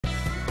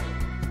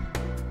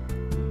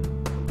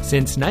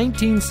Since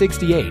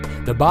 1968,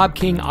 the Bob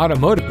King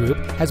Automotive Group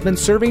has been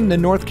serving the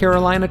North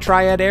Carolina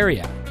Triad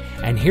area.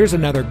 And here's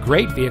another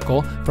great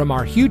vehicle from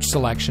our huge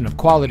selection of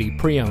quality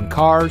pre-owned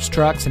cars,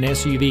 trucks, and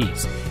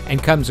SUVs,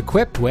 and comes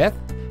equipped with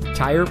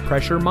tire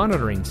pressure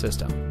monitoring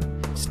system,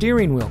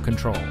 steering wheel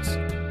controls,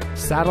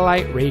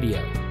 satellite radio,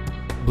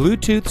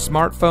 Bluetooth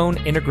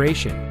smartphone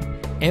integration,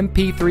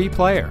 MP3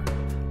 player,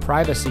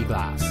 privacy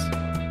glass,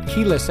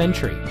 keyless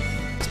entry,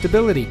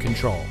 stability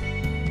control,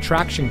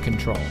 traction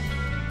control,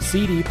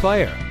 CD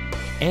player,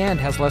 and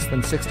has less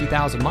than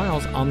 60,000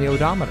 miles on the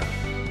odometer.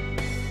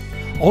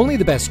 Only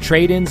the best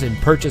trade-ins and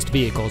purchased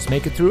vehicles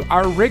make it through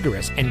our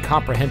rigorous and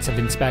comprehensive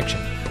inspection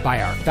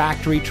by our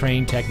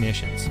factory-trained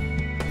technicians.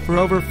 For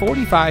over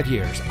 45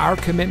 years, our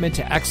commitment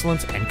to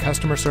excellence and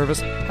customer service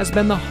has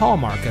been the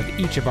hallmark of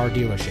each of our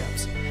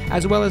dealerships,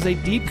 as well as a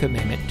deep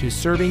commitment to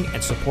serving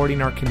and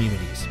supporting our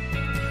communities.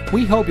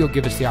 We hope you'll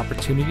give us the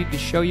opportunity to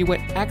show you what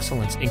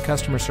excellence in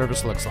customer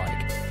service looks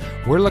like.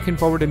 We're looking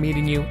forward to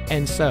meeting you,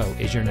 and so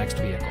is your next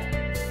vehicle.